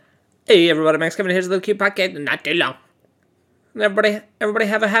Hey everybody, Max Kevin here's a little cute podcast, not too long. And everybody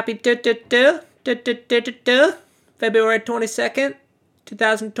have a happy February 22nd,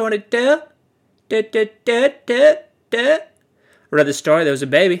 2022. I read the story. There was a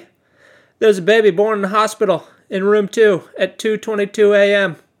baby. There was a baby born in the hospital in room 2 at 2:22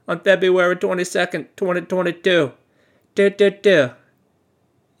 a.m. on February 22nd, 2022. It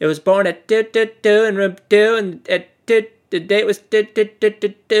was born at 2:22 in room 2, and the date was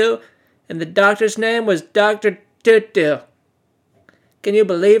 2:22, and the doctor's name was Dr. Tutu. Can you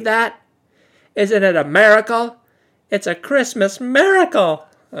believe that? Isn't it a miracle? It's a Christmas miracle.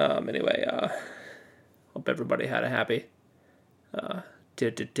 Anyway, hope everybody had a happy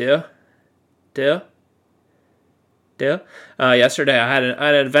yesterday I had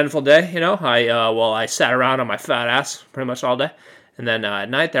an eventful day. I sat around on my fat ass pretty much all day, and then at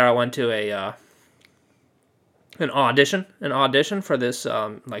night there I went to an audition for this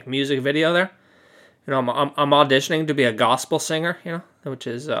music video there. I'm auditioning to be a gospel singer, which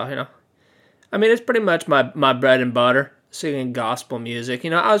is it's pretty much my bread and butter, singing gospel music.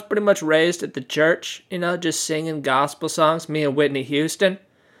 I was pretty much raised at the church, just singing gospel songs. Me and Whitney Houston,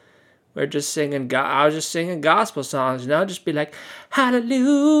 I was just singing gospel songs, just be like,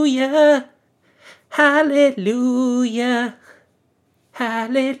 hallelujah, hallelujah,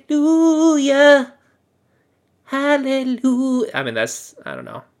 hallelujah, hallelujah. I mean, that's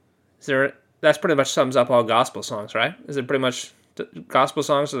pretty much sums up all gospel songs, right? Is it pretty much gospel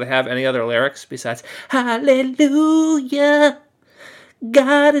songs? Do they have any other lyrics besides hallelujah,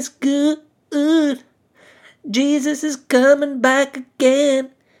 God is good, Jesus is coming back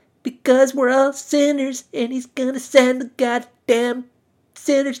again, because we're all sinners, and he's gonna send the goddamn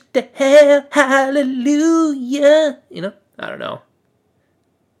sinners to hell, hallelujah. I don't know.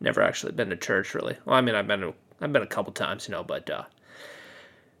 Never actually been to church, really. Well, I mean, I've been a couple times, but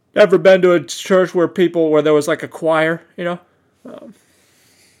never been to a church where there was like a choir,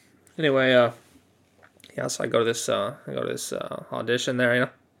 Anyway, so I go to this audition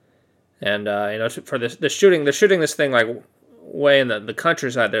there, and for they're shooting this thing like way in the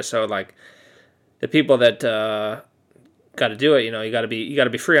countryside there, so like the people that got to do it, you got to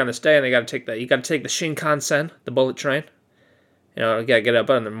be free on this day, and you got to take the Shinkansen, the bullet train. You got to get up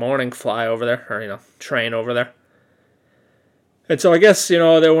in the morning, fly over there, or train over there. And so I guess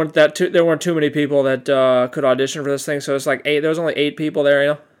there weren't too many people that could audition for this thing. So it's like 8. There was only 8 people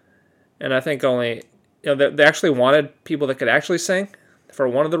there, and I think only they actually wanted people that could actually sing for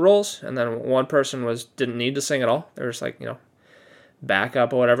one of the roles, and then one person didn't need to sing at all. There was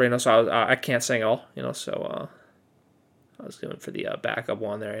backup or whatever, So I can't sing at all, So I was doing for the backup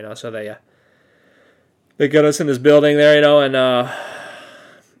one there, So they got us in this building there, and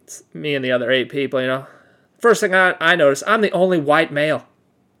it's me and the other 8 people, First thing I noticed, I'm the only white male.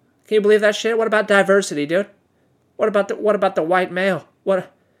 Can you believe that shit? What about diversity, dude? What about the white male? Where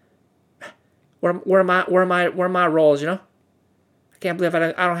are my roles? I can't believe I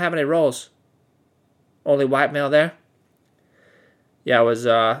don't have any roles. Only white male there. Yeah, it was.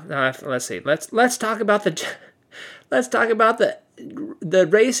 Let's see. Let's talk about the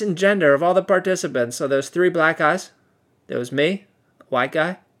race and gender of all the participants. So there's 3 black guys. There was me, a white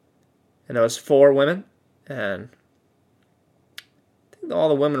guy, and there was 4 women. And I think all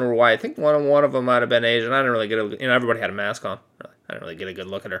the women were white. I think one of them might have been Asian. I didn't really get everybody had a mask on. I didn't really get a good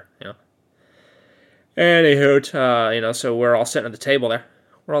look at her, Anywho, so we're all sitting at the table there.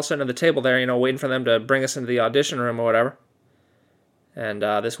 Waiting for them to bring us into the audition room or whatever. And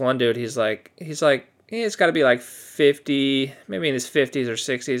this one dude, he's got to be like 50, maybe in his 50s or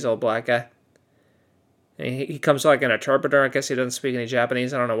 60s, old black guy. And he comes like an interpreter. I guess he doesn't speak any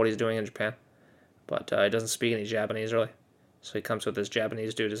Japanese. I don't know what he's doing in Japan. But he doesn't speak any Japanese, really. So he comes with this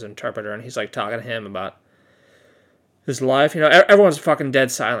Japanese dude as an interpreter, and he's like talking to him about his life. Everyone's fucking dead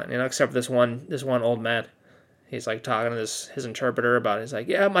silent, except for this one old man. He's like talking to his interpreter about it. He's like,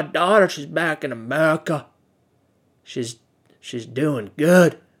 yeah, my daughter, she's back in America. She's doing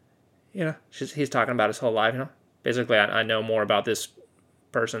good. He's talking about his whole life, Basically, I know more about this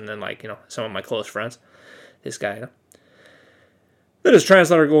person than some of my close friends. This guy, Then his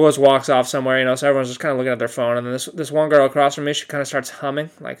translator walks off somewhere, so everyone's just kind of looking at their phone, and then this one girl across from me, she kind of starts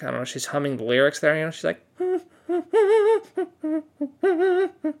humming, I don't know, she's humming the lyrics there, she's like,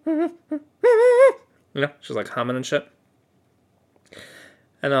 she's like humming and shit.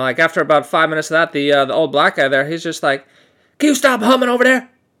 And then after about 5 minutes of that, the old black guy there, he's just like, can you stop humming over there?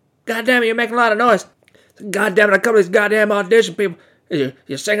 God damn it, you're making a lot of noise. God damn it, I come to these goddamn audition people.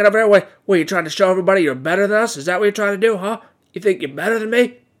 You're singing over there, what are you trying to show everybody you're better than us? Is that what you're trying to do, huh? You think you're better than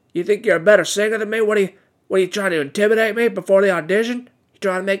me? You think you're a better singer than me? What are you trying to intimidate me before the audition?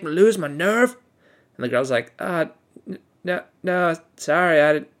 trying to make me lose my nerve? And the girl's like, no, sorry,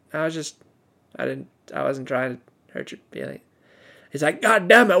 I wasn't trying to hurt your feelings. He's like, God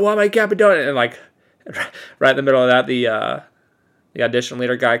damn it, why am I keep doing it? And like, right in the middle of that, the audition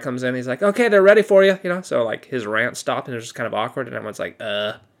leader guy comes in. He's like, okay, they're ready for you, So like his rant stopped, and it was just kind of awkward, and everyone's like,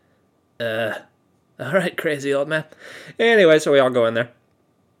 all right, crazy old man. Anyway, so we all go in there,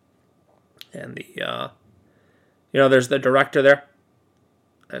 and there's the director there,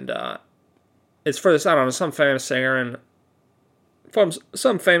 and it's for this, I don't know, some famous singer, and from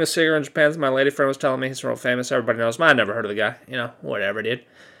some famous singer in Japan. My lady friend was telling me he's real famous. Everybody knows him. I never heard of the guy. Whatever, dude.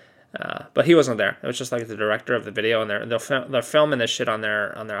 But he wasn't there. It was just like the director of the video, and they're filming this shit on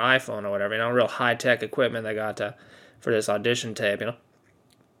their iPhone or whatever. Real high tech equipment they got for this audition tape.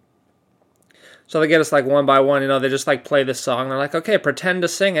 So they get us like one by one. They just like play this song. They're like, okay, pretend to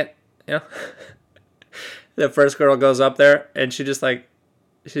sing it. The first girl goes up there, and she just like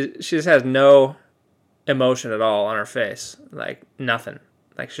she just has no emotion at all on her face, like nothing,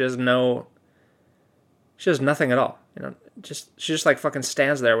 like she has nothing at all, she just like fucking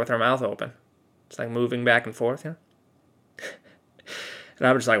stands there with her mouth open, it's like moving back and forth, And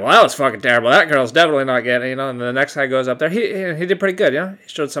I'm just like, well, that was fucking terrible. That girl's definitely not getting, And the next guy goes up there, he did pretty good, He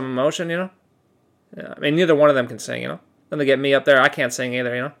showed some emotion, Yeah, I mean, neither one of them can sing, Then they get me up there, I can't sing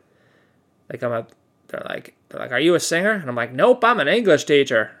either, They come up, they're like, are you a singer? And I'm like, nope, I'm an English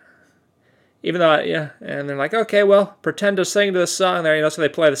teacher. Even though, and they're like, okay, well, pretend to sing to this song there, so they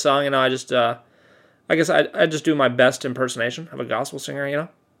play the song, I just, I guess I just do my best impersonation of a gospel singer,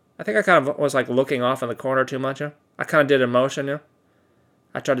 I think I kind of was, like, looking off in the corner too much, I kind of did emotion,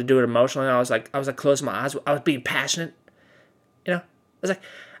 I tried to do it emotionally, I was like closing my eyes, I was being passionate, I was like,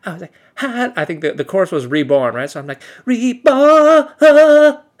 I think the chorus was Reborn, right? So I'm like, Reborn,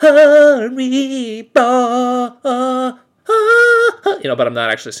 Reborn, but I'm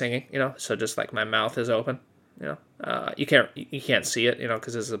not actually singing, so just like my mouth is open, you can't see it,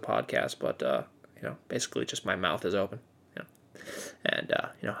 because this is a podcast, but, basically just my mouth is open, and,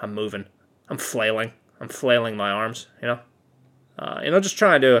 I'm moving, I'm flailing my arms, just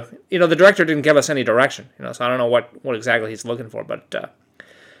trying to, the director didn't give us any direction, so I don't know what exactly he's looking for, but,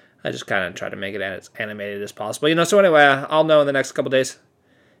 I just kind of try to make it as animated as possible, so anyway, I'll know in the next couple days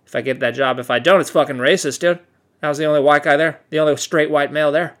if I get that job. If I don't, it's fucking racist, dude. I was the only white guy there. The only straight white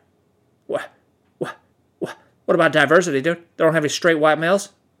male there. What about diversity, dude? They don't have any straight white males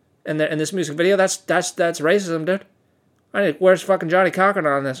in this music video? That's racism, dude. Where's fucking Johnny Cochran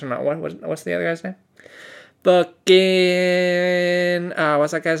on this or not? What's the other guy's name? Fucking...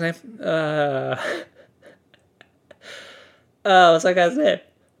 what's that guy's name? What's that guy's name?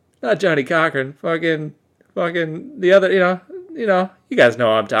 Not Johnny Cochran. Fucking the other, you guys know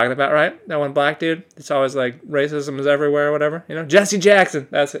what I'm talking about, right? That one black dude. It's always like racism is everywhere or whatever. Jesse Jackson.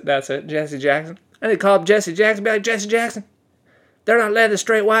 That's it. Jesse Jackson. I need to call up Jesse Jackson. Be like, Jesse Jackson, they're not letting the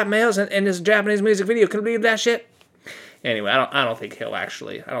straight white males in this Japanese music video. Can you believe that shit? Anyway, I don't think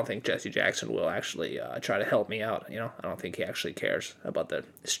Jesse Jackson will actually try to help me out. I don't think he actually cares about the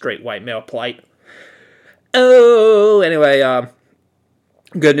straight white male plight. Oh, anyway,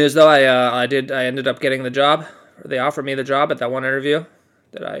 good news though. I ended up getting the job. They offered me the job at that one interview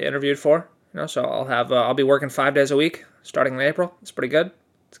that I interviewed for. So I'll be working 5 days a week starting in April. It's pretty good.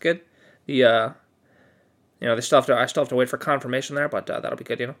 It's good. I still have to wait for confirmation there, but that'll be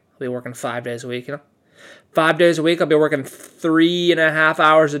good. I'll be working 5 days a week. 5 days a week. I'll be working 3.5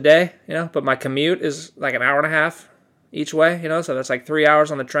 hours a day. But my commute is like an hour and a half each way. So that's like 3 hours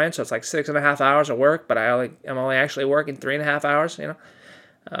on the train. So it's like 6.5 hours of work. But I'm only actually working 3.5 hours. So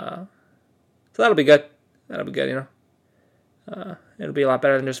that'll be good. That'll be good, it'll be a lot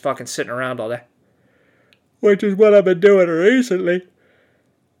better than just fucking sitting around all day. Which is what I've been doing recently.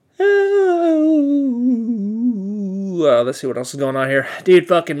 Let's see what else is going on here. Dude,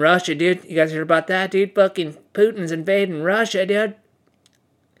 fucking Russia, dude. You guys hear about that, dude? Fucking Putin's invading Russia, dude.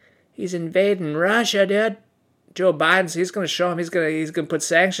 He's invading Russia, dude. Joe Biden's, he's gonna show him, he's gonna put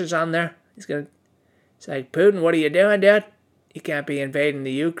sanctions on there. He's like, Putin, what are you doing, dude? You can't be invading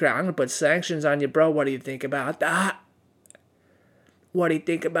the Ukraine. I'm going to put sanctions on you, bro. What do you think about that? What do you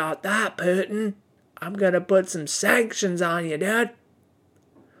think about that, Putin? I'm going to put some sanctions on you, dude.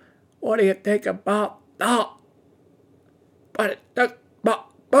 What do you think about that?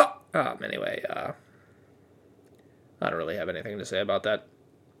 Anyway, I don't really have anything to say about that.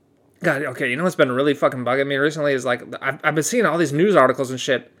 God, okay, what's been really fucking bugging me recently is, like, I've been seeing all these news articles and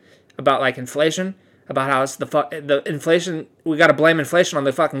shit about, like, inflation. About how it's the inflation, we got to blame inflation on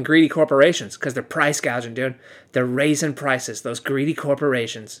the fucking greedy corporations because they're price gouging, dude. They're raising prices, those greedy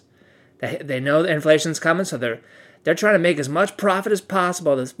corporations. They know that inflation's coming, so They're trying to make as much profit as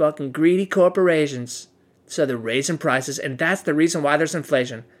possible, those fucking greedy corporations. So they're raising prices, and that's the reason why there's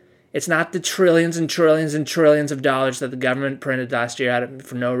inflation. It's not the trillions and trillions and trillions of dollars that the government printed last year out of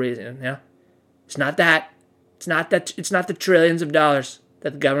for no reason. You know? It's not that. It's not that. It's not the trillions of dollars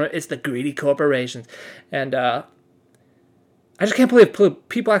that the government. It's the greedy corporations, and I just can't believe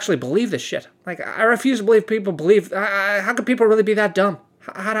people actually believe this shit. Like, I refuse to believe people believe. How could people really be that dumb?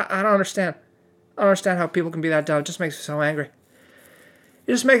 I don't understand. I don't understand how people can be that dumb. It just makes me so angry.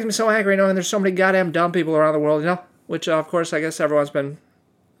 It just makes me so angry, knowing there's so many goddamn dumb people around the world, you know? Which, of course, I guess everyone's been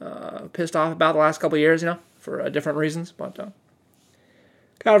pissed off about the last couple of years, you know? For different reasons. But, God,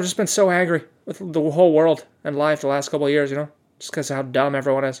 I've just been so angry with the whole world and life the last couple of years, you know? Just because of how dumb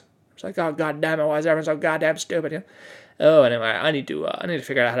everyone is. It's like, oh, goddamn it, why is everyone so goddamn stupid, you know? Oh, anyway, I need to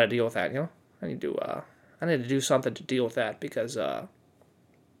figure out how to deal with that, you know? I need to do something to deal with that, because,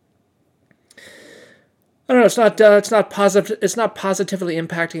 I don't know. It's not positive. It's not positively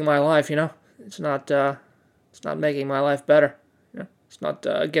impacting my life. You know, it's not making my life better. You know, it's not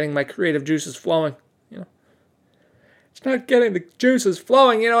getting my creative juices flowing. You know, it's not getting the juices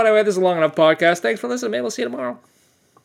flowing. You know. Anyway, this is a long enough podcast. Thanks for listening. Maybe we'll see you tomorrow.